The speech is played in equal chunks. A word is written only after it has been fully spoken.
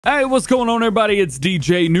Hey, what's going on, everybody? It's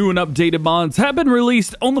DJ. New and updated mods have been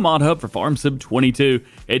released on the Mod Hub for Farm Sim 22.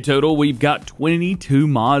 In total, we've got 22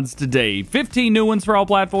 mods today, 15 new ones for all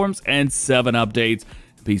platforms, and 7 updates.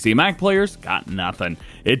 PC and Mac players got nothing.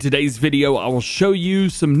 In today's video, I will show you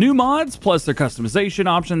some new mods, plus their customization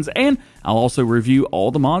options, and I'll also review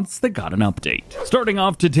all the mods that got an update. Starting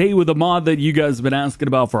off today with a mod that you guys have been asking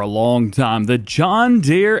about for a long time, the John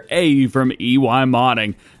Deere A from EY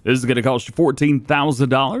Modding. This is going to cost you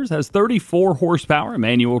 $14,000, has 34 horsepower,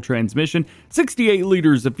 manual transmission, 68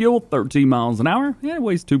 liters of fuel, 13 miles an hour, and it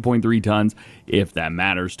weighs 2.3 tons if that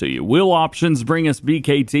matters to you. Wheel options bring us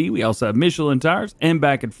BKT. We also have Michelin tires and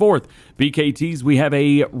back and forth. BKTs, we have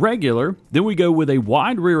a regular, then we go with a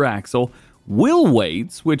wide rear axle, wheel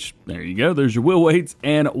weights, which, there you go, there's your wheel weights,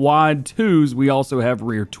 and wide twos. We also have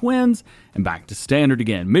rear twins, and back to standard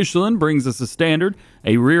again. Michelin brings us a standard,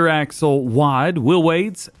 a rear axle wide, wheel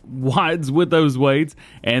weights, wides with those weights,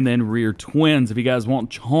 and then rear twins. If you guys want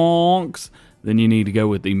chonks, then you need to go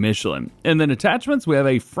with the Michelin. And then attachments, we have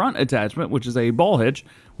a front attachment, which is a ball hitch.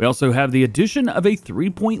 We also have the addition of a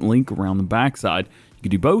 3-point link around the backside. You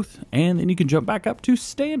can do both, and then you can jump back up to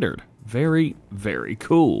standard. Very, very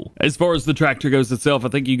cool. As far as the tractor goes itself, I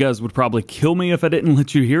think you guys would probably kill me if I didn't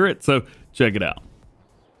let you hear it, so check it out.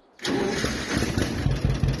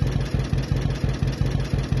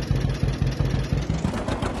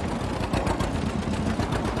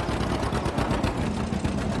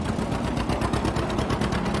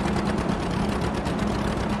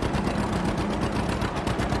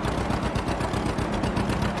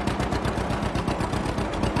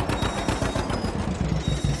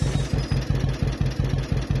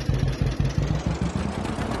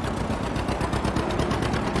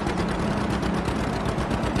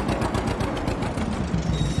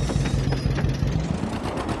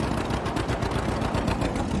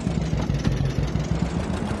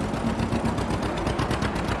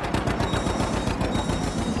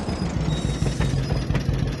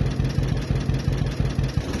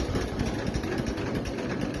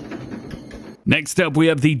 Next up, we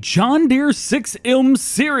have the John Deere 6M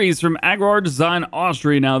series from Agro Design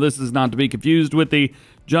Austria. Now, this is not to be confused with the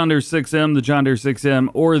John Deere 6M, the John Deere 6M,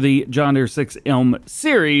 or the John Deere 6M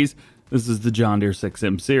series. This is the John Deere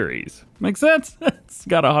 6M series. Makes sense? It's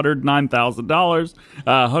got $109,000,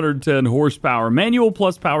 110 horsepower, manual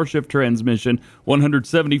plus power shift transmission,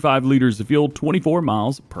 175 liters of fuel, 24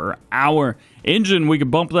 miles per hour. Engine, we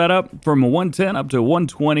can bump that up from a 110 up to a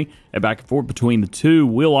 120 and back and forth between the two.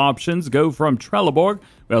 Wheel options go from Trelleborg.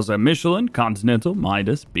 We also have Michelin, Continental,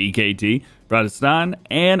 Midas, BKT, Bradestein,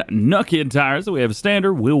 and Nokian tires. So we have a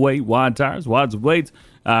standard, wheel weight, wide tires, wides with weights,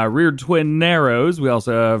 rear twin narrows. We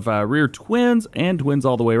also have rear twins and twins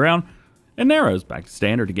all the way around. And narrows back to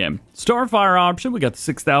standard again. Starfire option, we got the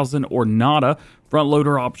 6000 or nada. Front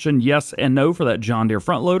loader option, yes and no for that John Deere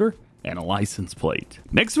front loader. And a license plate.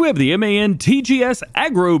 Next, we have the MAN TGS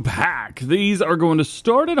Agro Pack. These are going to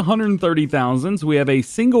start at $130,000. So we have a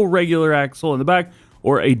single regular axle in the back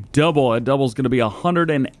or a double. A double is going to be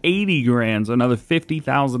 $180,000, so another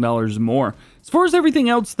 $50,000 more. As far as everything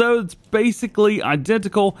else, though, it's basically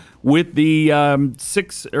identical with the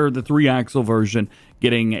 3 axle version,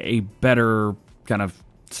 getting a better kind of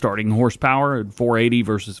starting horsepower at 480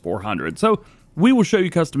 versus 400. So we will show you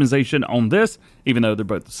customization on this, even though they're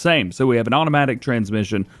both the same. So we have an automatic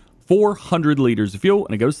transmission, 400 liters of fuel,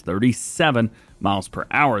 and it goes 37 miles per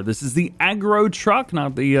hour. This is the agro truck,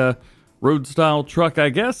 not the road style truck, I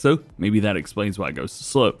guess. So maybe that explains why it goes so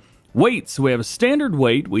slow. Weights, so we have a standard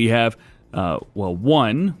weight. We have,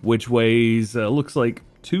 one, which weighs, looks like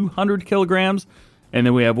 200 kilograms. And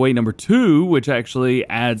then we have weight number 2, which actually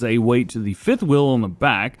adds a weight to the 5th wheel on the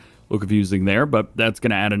back. A little confusing there, but that's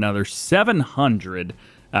going to add another 700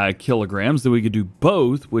 kilograms. Then we could do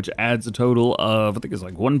both, which adds a total of, I think it's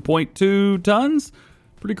like 1.2 tons.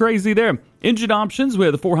 Pretty crazy there. Engine options, we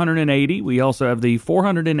have the 480. We also have the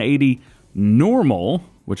 480 normal,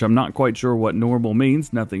 which I'm not quite sure what normal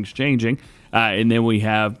means. Nothing's changing. And then we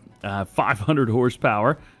have 500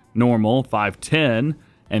 horsepower, normal, 510,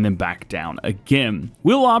 and then back down again.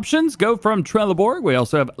 Wheel options go from Trelleborg. We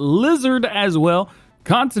also have Lizard as well,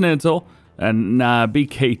 Continental, and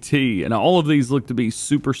BKT. And all of these look to be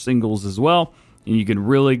super singles as well. And you can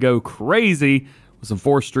really go crazy with some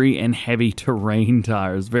forestry and heavy terrain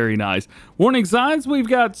tires. Very nice. Warning signs, we've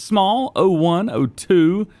got small, 01,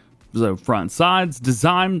 02. So front sides.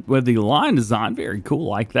 Design with the line design. Very cool,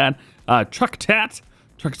 like that. Truck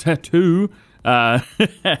tattoo.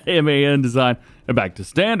 MAN design. And back to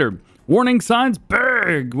standard. Warning signs,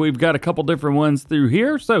 big. We've got a couple different ones through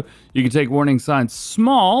here. So you can take warning signs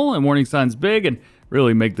small and warning signs big and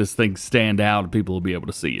really make this thing stand out, and people will be able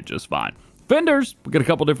to see it just fine. Fenders, we got a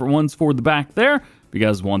couple different ones for the back there. If you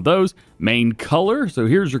guys want those. Main color, so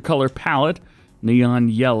here's your color palette. Neon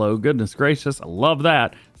yellow, goodness gracious, I love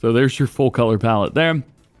that. So there's your full color palette there.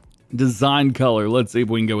 Design color, let's see if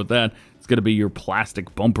we can go with that. It's going to be your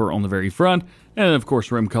plastic bumper on the very front. And of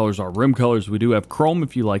course, rim colors are rim colors. We do have chrome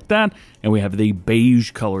if you like that. And we have the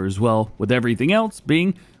beige color as well, with everything else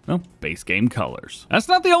being, well, base game colors. That's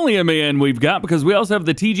not the only MAN we've got, because we also have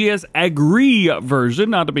the TGS Agri version,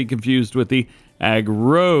 not to be confused with the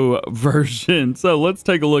Agro version. So let's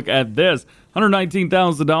take a look at this.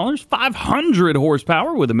 $119,000, 500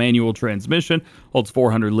 horsepower with a manual transmission, holds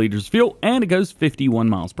 400 liters of fuel, and it goes 51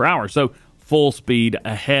 miles per hour. So full speed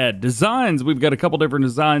ahead. Designs, we've got a couple different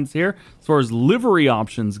designs here. As far as livery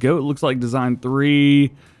options go, it looks like design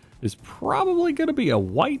 3 is probably going to be a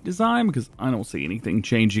white design, because I don't see anything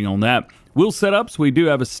changing on that. Wheel setups, we do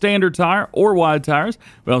have a standard tire or wide tires.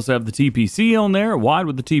 We also have the TPC on there, wide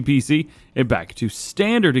with the TPC, and back to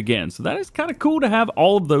standard again. So that is kind of cool to have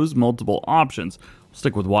all of those multiple options. We'll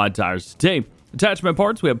stick with wide tires today. Attachment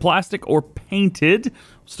parts, we have plastic or painted.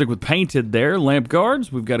 We'll stick with painted there. Lamp guards,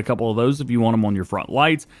 we've got a couple of those if you want them on your front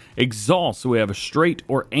lights. Exhaust, so we have a straight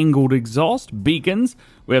or angled exhaust. Beacons,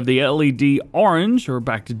 we have the LED orange, or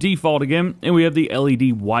back to default again. And we have the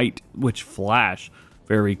LED white, which flash.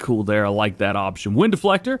 Very cool there, I like that option. Wind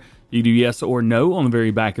deflector, you do yes or no on the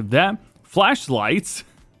very back of that. Flashlights,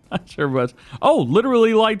 not sure much. Oh,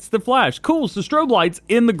 literally lights the flash. Cool, so strobe lights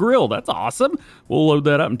in the grill. That's awesome. We'll load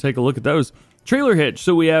that up and take a look at those. Trailer hitch,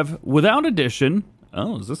 so we have without addition.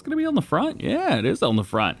 Oh, is this going to be on the front? Yeah, it is on the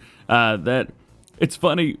front. It's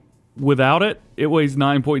funny, without it, it weighs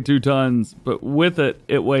 9.2 tons, but with it,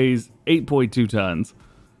 it weighs 8.2 tons.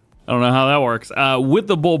 I don't know how that works. With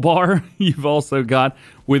the bull bar, you've also got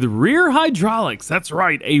with rear hydraulics. That's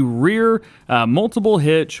right, a rear multiple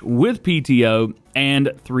hitch with PTO and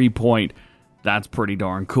 3-point. That's pretty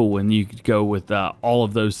darn cool, and you could go with all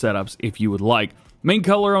of those setups if you would like. Main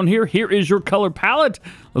color on here is your color palette.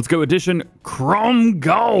 Let's go edition chrome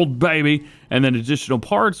gold, baby. And then additional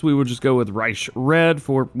parts, we will just go with Reich red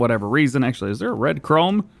for whatever reason. Actually, is there a red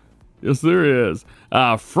chrome? Yes, there is.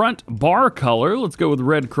 Front bar color, let's go with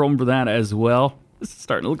red chrome for that as well. This is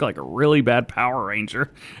starting to look like a really bad Power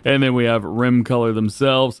Ranger. And then we have rim color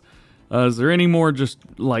themselves. Is there any more just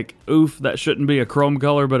like, oof, that shouldn't be a chrome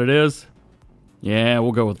color, but it is? Yeah,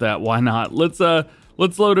 we'll go with that. Why not? Let's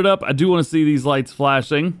load it up. I do want to see these lights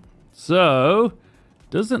flashing. So,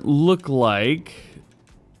 doesn't look like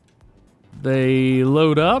they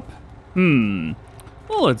load up. Well,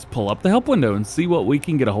 let's pull up the help window and see what we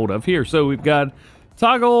can get a hold of here. So we've got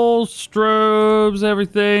toggle, strobes,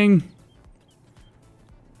 everything.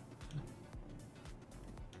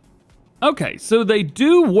 Okay, so they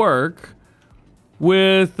do work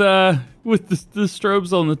with the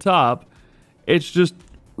strobes on the top. It's just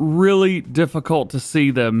really difficult to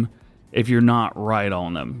see them if you're not right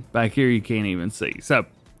on them. Back here, you can't even see. So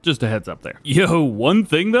just a heads up there. Yo, one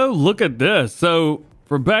thing though, look at this. So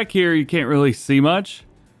from back here, you can't really see much,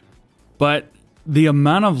 but the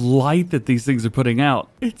amount of light that these things are putting out,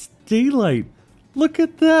 it's daylight. Look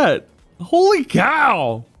at that. Holy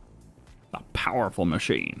cow. A powerful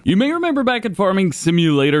machine. You may remember back in Farming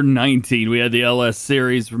Simulator 19, we had the LS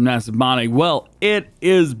series from NASA Modding. Well, it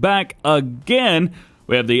is back again.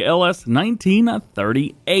 We have the LS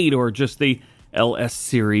 1938, or just the LS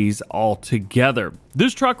series altogether.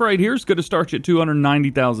 This truck right here is going to start you at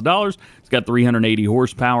 $290,000. It's got 380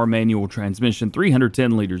 horsepower, manual transmission,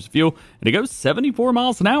 310 liters of fuel, and it goes 74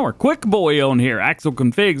 miles an hour. Quick boy on here. Axle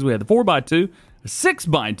configs, we had the 4x2, a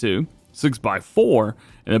 6x2, 6x4,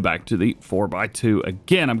 and then back to the 4x2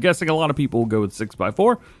 again. I'm guessing a lot of people will go with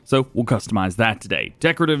 6x4, so we'll customize that today.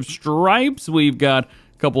 Decorative stripes, we've got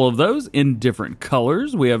couple of those in different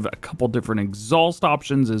colors. We have a couple different exhaust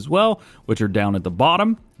options as well, which are down at the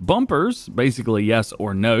bottom. Bumpers, basically yes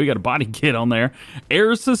or no. You got a body kit on there.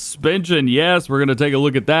 Air suspension, yes, we're going to take a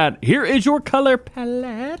look at that. Here is your color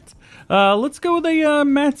palette. Let's go with a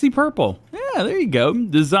matzy purple. Yeah, there you go.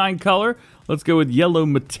 Design color. Let's go with yellow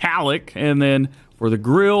metallic. And then for the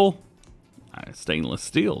grill, stainless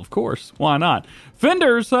steel, of course. Why not?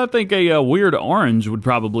 Fenders, I think a weird orange would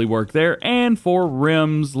probably work there. And for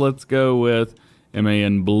rims, let's go with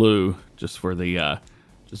MAN blue, just for the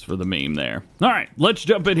meme there. All right, let's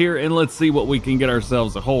jump in here and let's see what we can get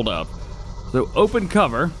ourselves a hold of. So open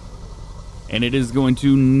cover, and it is going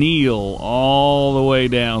to kneel all the way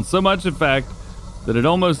down. So much, in fact, that it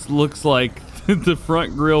almost looks like the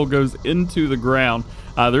front grille goes into the ground.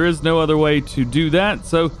 There is no other way to do that,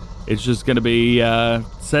 so it's just going to be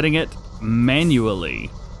setting it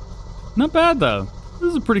manually. Not bad, though. This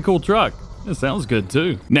is a pretty cool truck. It sounds good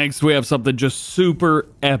too. Next, we have something just super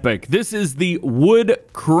epic. This is the wood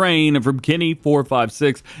crane from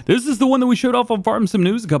Kenny456. This is the one that we showed off on Farm Sim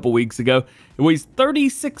News a couple weeks ago. It weighs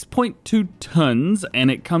 36.2 tons and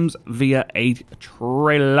it comes via a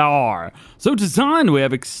trailer. So designed, we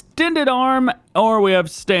have extended arm or we have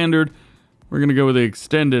standard. We're going to go with the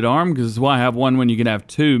extended arm because why have one when you can have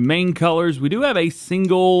two? Main colors, we do have a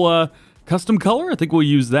single custom color. I think we'll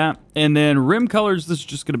use that. And then rim colors, this is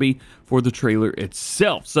just going to be for the trailer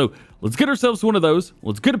itself. So let's get ourselves one of those.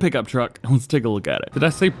 Let's get a pickup truck and let's take a look at it. Did I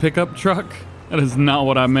say pickup truck? That is not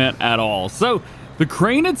what I meant at all. So the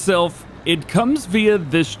crane itself, it comes via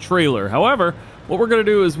this trailer. However, what we're going to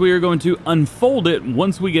do is we are going to unfold it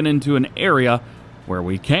once we get into an area where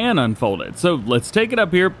we can unfold it. So let's take it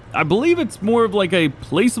up here. I believe it's more of like a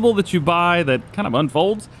placeable that you buy that kind of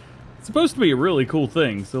unfolds. It's supposed to be a really cool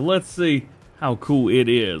thing, so let's see how cool it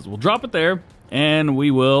is. We'll drop it there, and we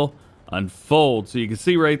will unfold. So you can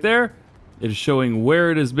see right there, it is showing where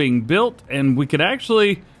it is being built, and we could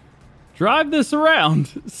actually drive this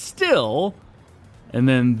around still, and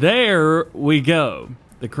then there we go.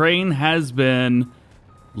 The crane has been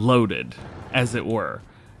loaded, as it were.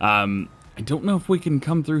 I don't know if we can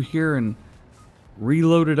come through here and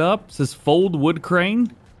reload it up. It says fold wood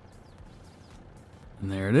crane.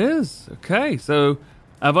 And there it is. Okay, so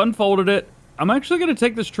I've unfolded it. I'm actually going to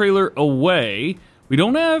take this trailer away. We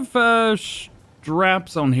don't have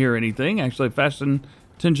straps on here or anything. Actually, fasten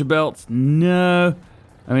tension belts. No.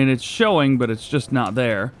 I mean, it's showing, but it's just not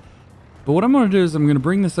there. But what I'm going to do is I'm going to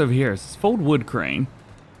bring this over here. It's fold wood crane.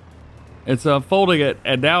 It's folding it,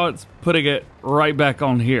 and now it's putting it right back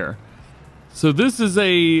on here. So this is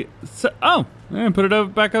a... Oh, I'm going to put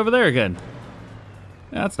it back over there again.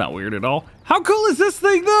 That's not weird at all. How cool is this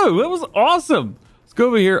thing, though? That was awesome. Let's go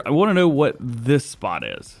over here. I want to know what this spot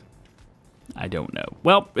is. I don't know.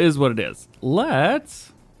 Well, it is what it is.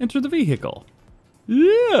 Let's enter the vehicle.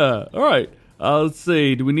 Yeah. All right. Let's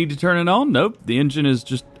see. Do we need to turn it on? Nope. The engine is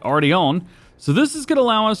just already on. So this is going to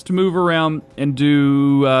allow us to move around and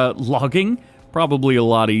do logging. Probably a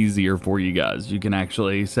lot easier for you guys. You can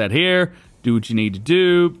actually set here, do what you need to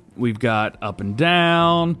do. We've got up and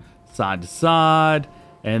down, side to side.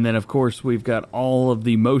 And then, of course, we've got all of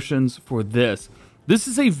the motions for this. This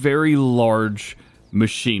is a very large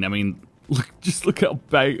machine. I mean, just look how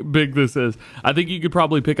big this is. I think you could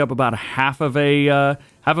probably pick up about half of a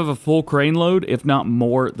full crane load, if not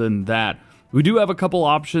more than that. We do have a couple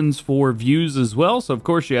options for views as well. So, of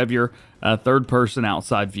course, you have your third-person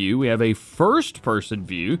outside view. We have a first-person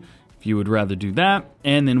view, if you would rather do that.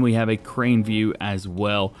 And then we have a crane view as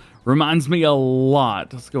well. Reminds me a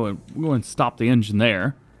lot. Let's go and stop the engine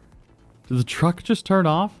there. Did the truck just turn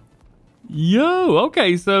off? Yo,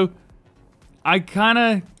 okay, so I kind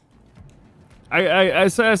of... I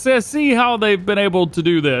see how they've been able to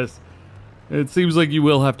do this. It seems like you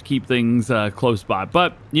will have to keep things close by.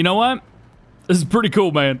 But you know what? This is pretty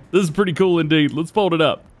cool, man. This is pretty cool indeed. Let's fold it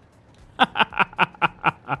up.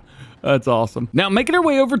 That's awesome. Now, making our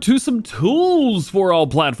way over to some tools for all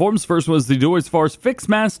platforms. First was the Deutz-Fahr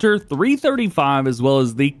Fixmaster 335, as well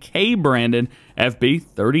as the K-branded FB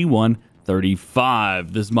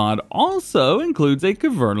 3135. This mod also includes a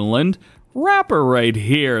Tyrolean wrapper right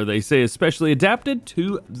here. They say especially adapted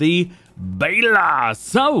to the baler.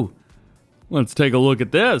 So, let's take a look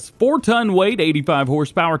at this. 4-ton weight, 85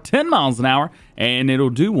 horsepower, 10 miles an hour, and it'll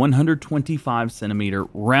do 125 centimeter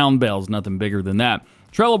round bales. Nothing bigger than that.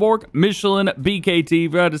 Trelleborg, Michelin, BKT,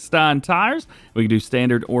 Vredestein tires. We can do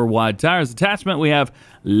standard or wide tires. Attachment, we have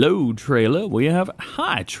low trailer. We have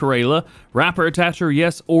high trailer. Wrapper attacher,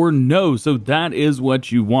 yes or no. So that is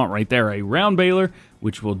what you want right there. A round baler,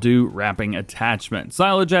 which will do wrapping attachment.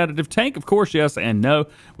 Silage additive tank, of course, yes and no.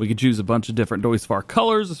 We could choose a bunch of different Deutz-Fahr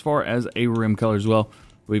colors as far as a rim color as well.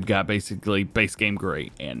 We've got basically base game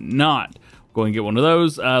gray and not. Go and get one of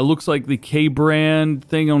those. Looks like the K-brand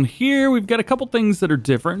thing on here. We've got a couple things that are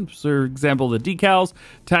different. For example, the decals.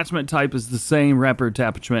 Attachment type is the same. Wrapper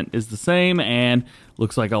attachment is the same. And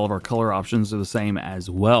looks like all of our color options are the same as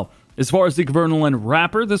well. As far as the Tyrolean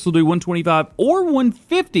wrapper, this will do 125 or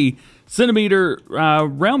 150 centimeter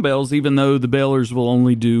round bales, even though the balers will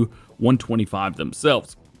only do 125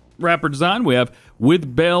 themselves. Wrapper design, we have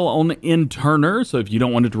with bale on the end turner. So if you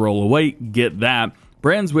don't want it to roll away, get that.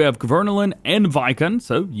 Brands, we have Tyrolean and Vicon,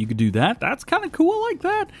 so you could do that. That's kind of cool, I like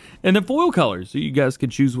that. And then foil colors, so you guys can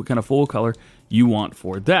choose what kind of foil color you want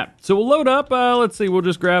for that. So we'll load up, let's see, we'll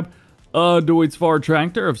just grab a Deutz-Fahr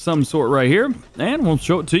tractor of some sort right here, and we'll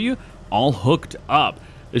show it to you all hooked up.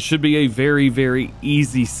 This should be a very, very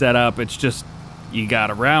easy setup. It's just, you got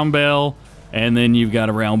a round bale, and then you've got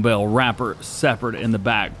a round bale wrapper separate in the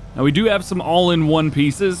back. Now we do have some all-in-one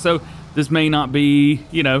pieces, so this may not be,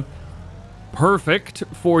 you know, perfect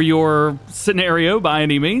for your scenario by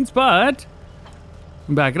any means, but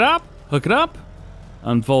back it up, hook it up,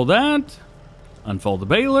 unfold that, unfold the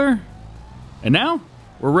baler, and now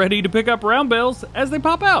we're ready to pick up round bales as they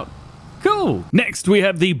pop out. Cool. Next we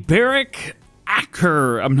have the Baarck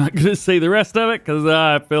Acker. I'm not going to say the rest of it because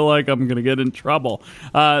I feel like I'm going to get in trouble.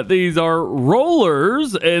 These are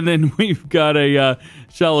rollers, and then we've got a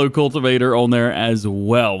shallow cultivator on there as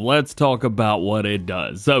well. Let's talk about what it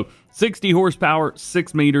does. So 60 horsepower,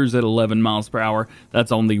 6 meters at 11 miles per hour.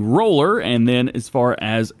 That's on the roller. And then as far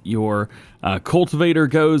as your cultivator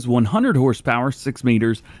goes, 100 horsepower, 6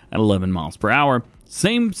 meters at 11 miles per hour.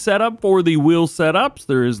 Same setup for the wheel setups.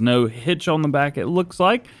 There is no hitch on the back, it looks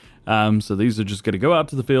like. So these are just going to go out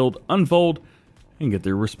to the field, unfold, and get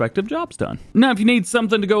their respective jobs done. Now, if you need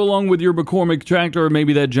something to go along with your McCormick tractor, or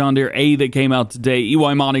maybe that John Deere A that came out today,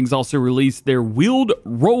 EY Modding's also released their wheeled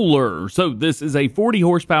roller. So this is a 40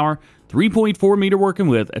 horsepower, 3.4 meter working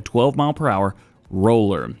width at 12 mile per hour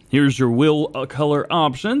roller. Here's your wheel color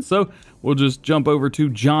option. So we'll just jump over to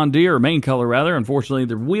John Deere, or main color rather. Unfortunately,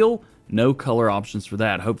 the wheel, no color options for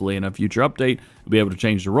that. Hopefully in a future update, we'll be able to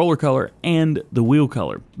change the roller color and the wheel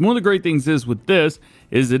color. One of the great things is with this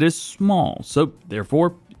is it is small. So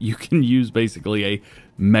therefore you can use basically a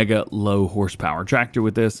mega low horsepower tractor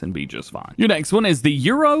with this and be just fine. Your next one is the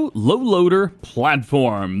Euro low loader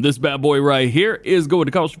platform. This bad boy right here is going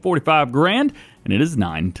to cost 45 grand and it is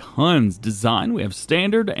 9 tons. Design, we have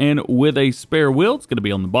standard and with a spare wheel. It's going to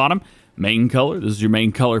be on the bottom. Main color, this is your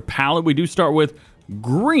main color palette. We do start with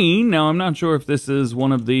green. Now, I'm not sure if this is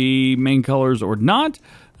one of the main colors or not,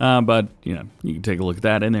 but, you know, you can take a look at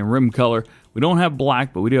that. And then rim color, we don't have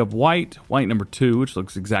black, but we do have white number 2, which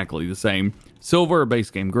looks exactly the same, silver, base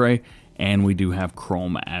game gray, and we do have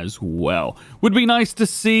chrome as well. Would be nice to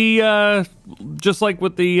see, just like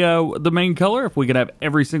with the main color, if we could have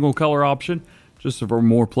every single color option, just for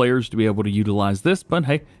more players to be able to utilize this, but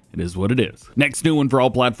hey, it is what it is. Next new one for all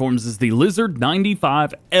platforms is the Lizard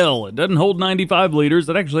 95L. It doesn't hold 95 liters.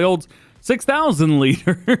 It actually holds 6,000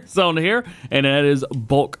 liters on here, and that is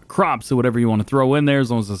bulk crop. So whatever you want to throw in there,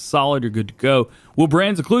 as long as it's solid, you're good to go. Wheel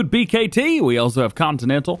brands include BKT. We also have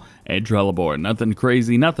Continental and Trelleborg. Nothing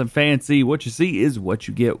crazy, nothing fancy. What you see is what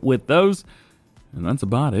you get with those. And that's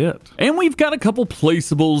about it. And we've got a couple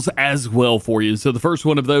placeables as well for you. So the first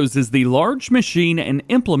one of those is the Large Machine and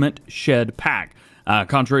Implement Shed Pack.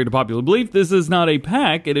 Contrary to popular belief, this is not a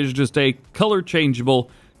pack. It is just a color changeable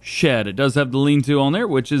shed. It does have the lean-to on there,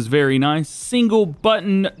 which is very nice. Single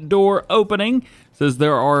button door opening. Says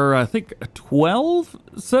there are, I think, 12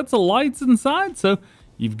 sets of lights inside. So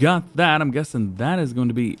you've got that. I'm guessing that is going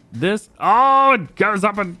to be this. Oh, it goes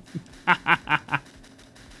up and...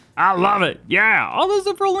 I love it. Yeah. All those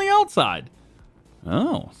are for only outside.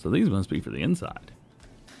 Oh, so these must be for the inside.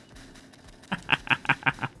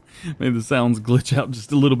 Maybe the sounds glitch out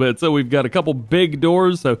just a little bit. So we've got a couple big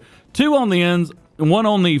doors. So 2 on the ends, 1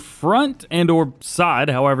 on the front and or side,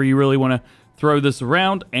 however you really want to throw this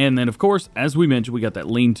around. And then, of course, as we mentioned, we got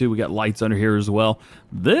that lean-to. We got lights under here as well.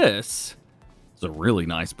 This is a really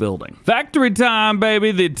nice building. Factory time,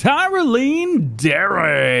 baby. The Tyrolean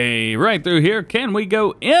Dairy. Right through here. Can we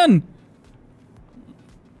go in?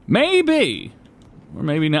 Maybe. Or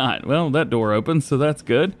maybe not. Well, that door opens, so that's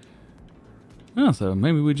good. Oh, so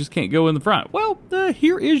maybe we just can't go in the front. Well,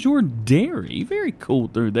 here is your dairy. Very cool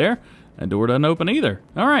through there. That door doesn't open either.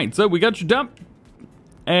 All right, so we got your dump.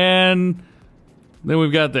 And then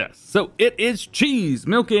we've got this. So it is cheese.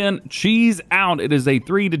 Milk in, cheese out. It is a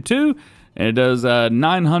 3-to-2. And it does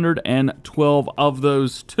 912 of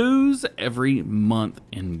those 2s every month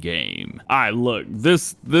in game. All right, look,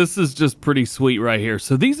 this is just pretty sweet right here.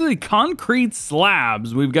 So these are the concrete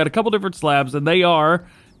slabs. We've got a couple different slabs, and they are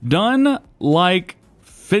done like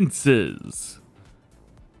fences.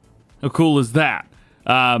 How cool is that?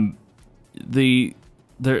 There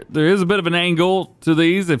is a bit of an angle to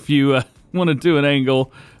these. If you want to do an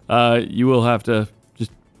angle, you will have to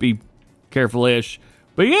just be careful-ish.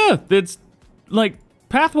 But yeah, it's like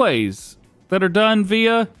pathways that are done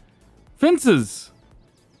via fences.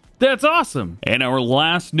 That's awesome. And our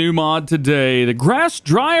last new mod today, the grass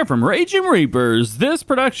dryer from Raging Reapers. This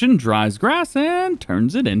production dries grass and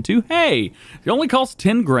turns it into hay. It only costs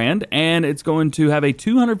 10 grand, and it's going to have a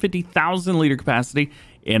 250,000 liter capacity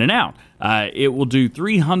in and out. It will do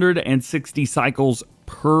 360 cycles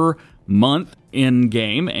per month in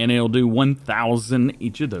game, and it'll do 1,000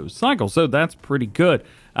 each of those cycles. So that's pretty good.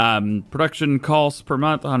 Production costs per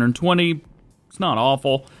month, 120. It's not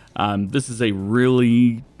awful. This is a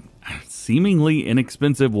really seemingly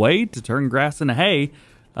inexpensive way to turn grass into hay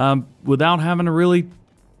without having to really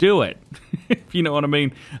do it, if you know what I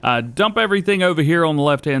mean. Dump everything over here on the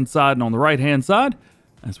left-hand side, and on the right-hand side,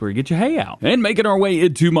 that's where you get your hay out. And making our way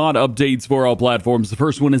into mod updates for all platforms. The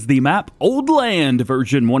first one is the map Old Land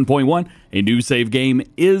version 1.1. A new save game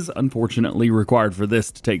is unfortunately required for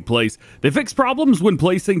this to take place. They fixed problems when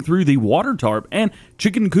placing through the water tarp, and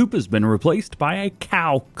chicken coop has been replaced by a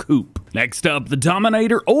cow coop. Next up, the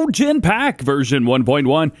Dominator Old Gen Pack version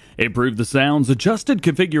 1.1. Improved the sounds, adjusted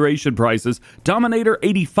configuration prices. Dominator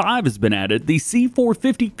 85 has been added. The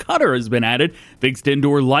C450 cutter has been added. Fixed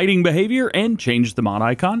indoor lighting behavior and changed the mod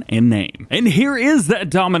icon and name. And here is that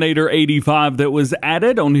Dominator 85 that was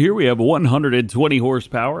added. On here we have 120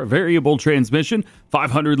 horsepower, a variable transmission,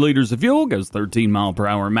 500 liters of fuel, goes 13 mile per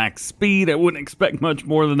hour max speed. I wouldn't expect much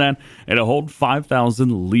more than that. It'll hold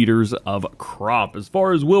 5,000 liters of crop. As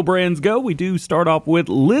far as wheel brands go, we do start off with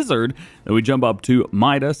Lizard, then we jump up to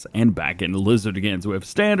Midas and back into Lizard again. So we have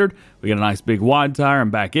standard, we got a nice big wide tire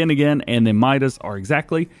and back in again, and then Midas are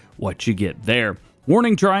exactly what you get there.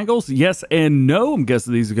 Warning triangles, yes and no. I'm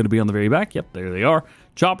guessing these are going to be on the very back. Yep, there they are.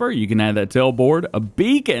 Chopper, you can add that tailboard.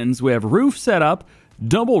 Beacons, we have roof setup,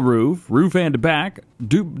 double roof, roof and a back,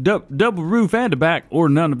 double roof and a back, or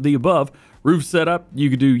none of the above. Roof setup, you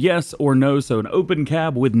could do yes or no, so an open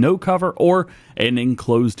cab with no cover or an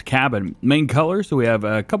enclosed cabin. Main color, so we have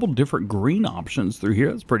a couple different green options through here.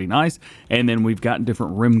 That's pretty nice. And then we've got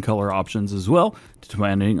different rim color options as well,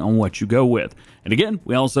 depending on what you go with. And again,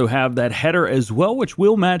 we also have that header as well, which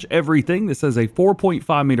will match everything. This has a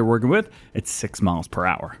 4.5 meter working width at 6 miles per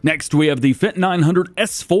hour. Next, we have the Fendt 900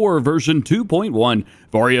 S4 version 2.1.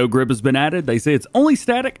 Vario grip has been added. They say it's only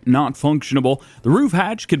static, not functionable. The roof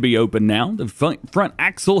hatch can be opened now. The front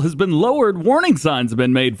axle has been lowered. Warning signs have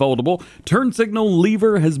been made foldable. Turn signal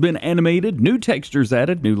lever has been animated. New textures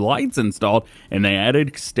added. New lights installed. And they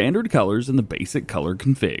added standard colors in the basic color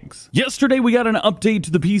configs. Yesterday, we got an update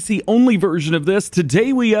to the PC-only version of this.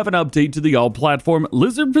 Today, we have an update to the all-platform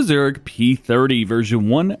Lizard Pazurek P30 version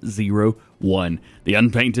 1.0.1. The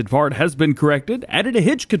unpainted part has been corrected, added a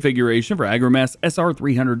hitch configuration for Agramass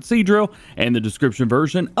SR300 seed drill, and the description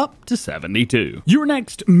version up to 72. Your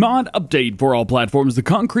next mod update for all platforms, the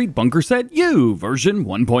Concrete Bunker Set U version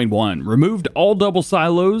 1.1. Removed all double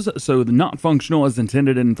silos, so the not functional as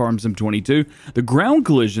intended in Farm Sim 22. The ground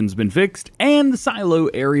collision's been fixed, and the silo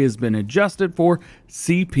area has been adjusted for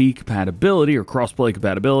CP compatibility or crossplay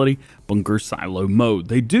compatibility, bunker silo mode.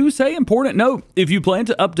 They do say, important note, if you plan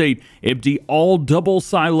to update, empty all double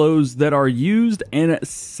silos that are used and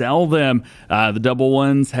sell them. The double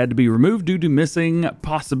ones had to be removed due to missing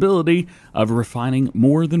possibility of refining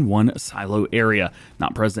more than one silo area.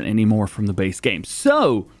 Not present anymore from the base game.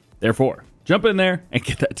 So, therefore, jump in there and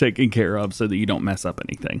get that taken care of so that you don't mess up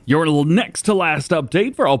anything. Your next to last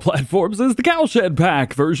update for all platforms is the Cowshed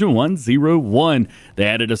Pack version 1.0.1. They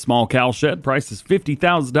added a small cow shed. Price is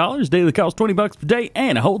 $50,000. Daily cost $20 per day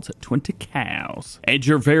and it holds 20 cows. And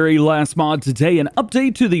your very last mod today, an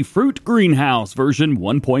update to the Fruit Greenhouse version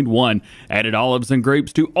 1.1. Added olives and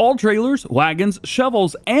grapes to all trailers, wagons,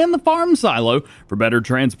 shovels, and the farm silo for better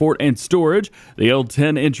transport and storage. The old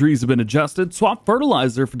 10 entries have been adjusted. Swap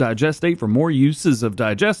fertilizer for digestate for more uses of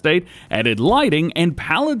digestate, added lighting, and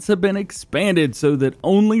pallets have been expanded so that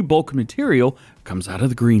only bulk material comes out of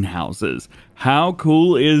the greenhouses. How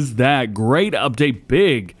cool is that? Great update,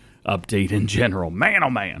 big update in general. Man, oh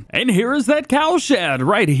man. And here is that cow shed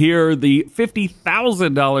right here, the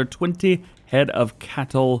 $50,000 20 head of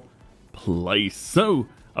cattle place. So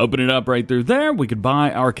open it up right through there. We could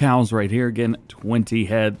buy our cows right here. Again, 20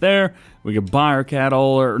 head there. We could buy our cattle,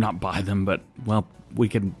 or not buy them, but, well, we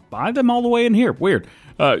can buy them all the way in here. Weird.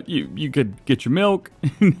 You could get your milk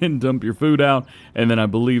and dump your food out, and then I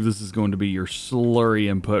believe this is going to be your slurry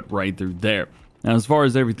input right through there. Now, as far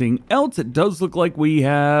as everything else, it does look like we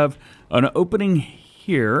have an opening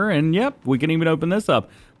here, and yep, we can even open this up.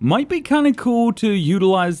 Might be kind of cool to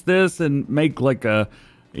utilize this and make like a,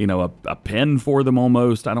 you know, a pen for them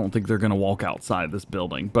almost. I don't think they're going to walk outside this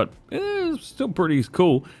building, but it's still pretty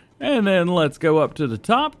cool. And then let's go up to the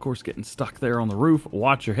top. Of course, getting stuck there on the roof.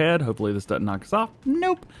 Watch your head. Hopefully this doesn't knock us off.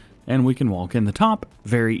 Nope. And we can walk in the top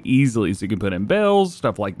very easily. So you can put in bales,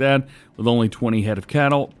 stuff like that. With only 20 head of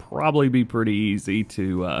cattle, probably be pretty easy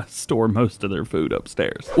to store most of their food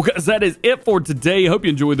upstairs. Well, guys, that is it for today. Hope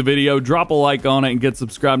you enjoyed the video. Drop a like on it and get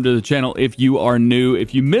subscribed to the channel if you are new.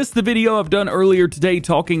 If you missed the video I've done earlier today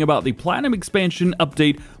talking about the Platinum Expansion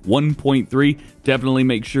Update 1.3, definitely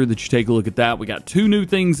make sure that you take a look at that. We got 2 new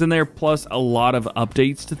things in there, plus a lot of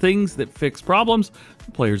updates to things that fix problems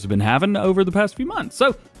the players have been having over the past few months.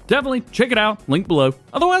 So definitely check it out. Link below.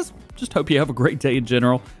 Otherwise, just hope you have a great day in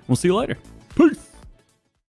general. We'll see you later. Peace.